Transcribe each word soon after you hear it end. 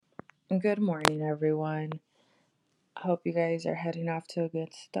Good morning, everyone. I hope you guys are heading off to a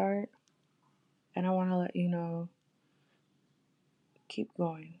good start. And I want to let you know keep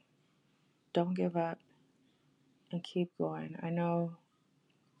going. Don't give up and keep going. I know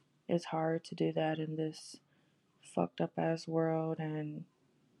it's hard to do that in this fucked up ass world, and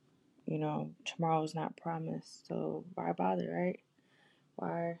tomorrow's not promised. So why bother, right?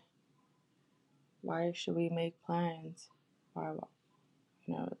 Why why should we make plans? Why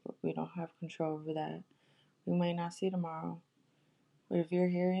we don't have control over that. We may not see tomorrow. But if you're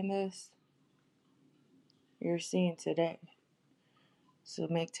hearing this, you're seeing today. So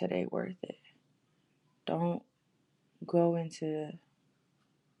make today worth it. Don't go into,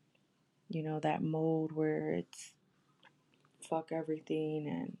 that mode where it's fuck everything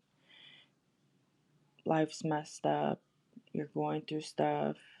and life's messed up. You're going through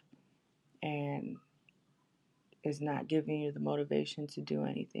stuff and it's not giving you the motivation to do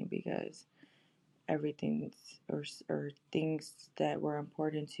anything because everything's or things that were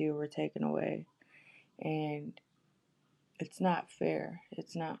important to you were taken away. And it's not fair.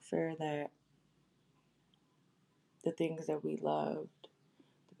 It's not fair that the things that we loved,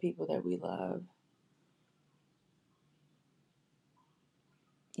 the people that we love,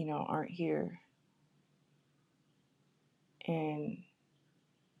 aren't here. And,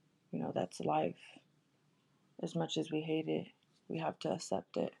 that's life. As much as we hate it, we have to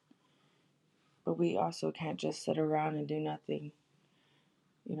accept it. But we also can't just sit around and do nothing.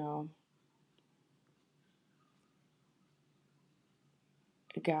 You know,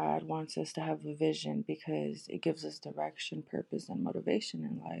 God wants us to have a vision because it gives us direction, purpose, and motivation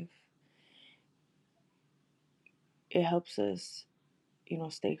in life. It helps us,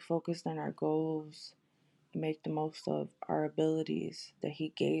 stay focused on our goals and make the most of our abilities that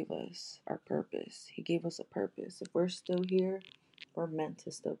He gave us, our purpose. He gave us a purpose. If we're still here, we're meant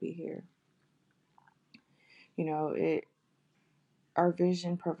to still be here. Our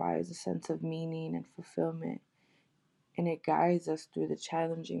vision provides a sense of meaning and fulfillment, and it guides us through the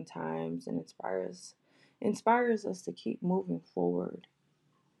challenging times and inspires us to keep moving forward.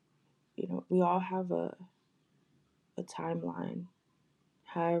 We all have a timeline,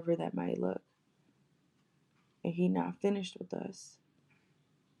 however that might look, and He not finished with us.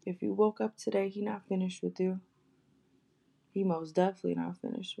 If you woke up today, He not finished with you. He most definitely not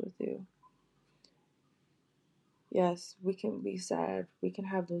finished with you. Yes, we can be sad. We can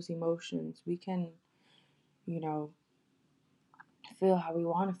have those emotions. We can, you know, feel how we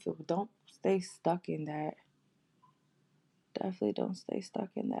want to feel, but don't stay stuck in that. Definitely don't stay stuck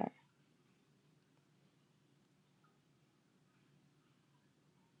in that.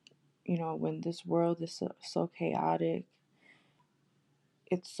 When this world is so chaotic,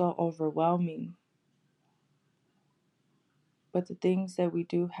 it's so overwhelming. But the things that we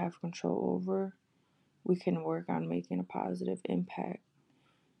do have control over, we can work on making a positive impact.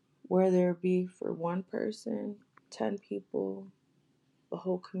 Whether it be for one person, 10 people, the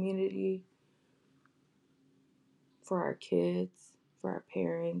whole community, for our kids, for our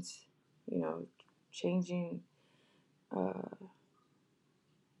parents, changing, uh,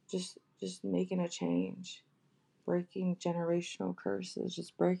 just making a change, breaking generational curses,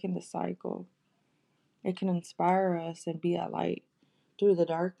 just breaking the cycle. It can inspire us and be a light through the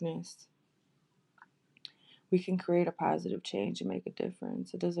darkness. We can create a positive change and make a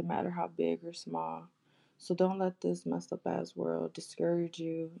difference. It doesn't matter how big or small. So don't let this messed up ass world discourage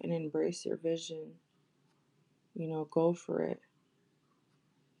you and embrace your vision. Go for it.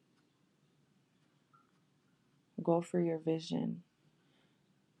 Go for your vision.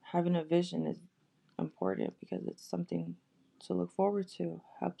 Having a vision is important because it's something to look forward to.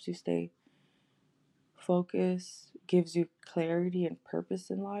 Helps you stay focused, gives you clarity and purpose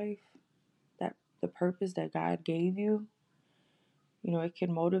in life. That the purpose that God gave you, it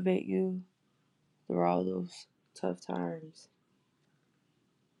can motivate you through all those tough times.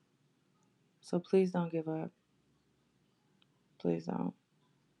 So please don't give up. Please don't.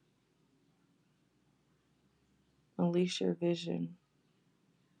 Unleash your vision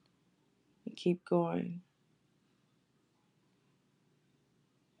and keep going.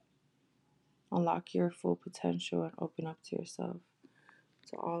 Unlock your full potential and open up to yourself,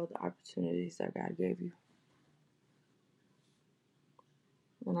 to all the opportunities that God gave you.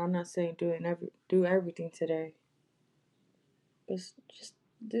 And I'm not saying do everything today, but just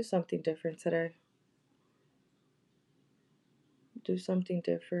do something different today. Do something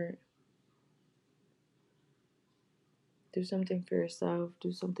different. Do something for yourself.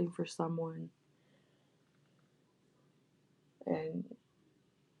 Do something for someone. And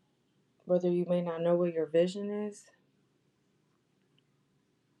whether you may not know what your vision is,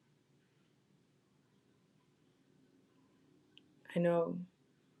 I know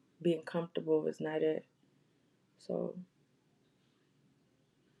being comfortable is not it. So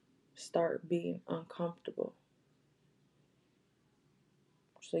start being uncomfortable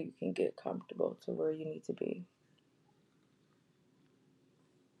so you can get comfortable to where you need to be.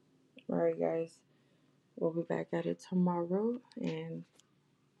 All right, guys. We'll be back at it tomorrow and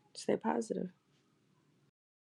stay positive.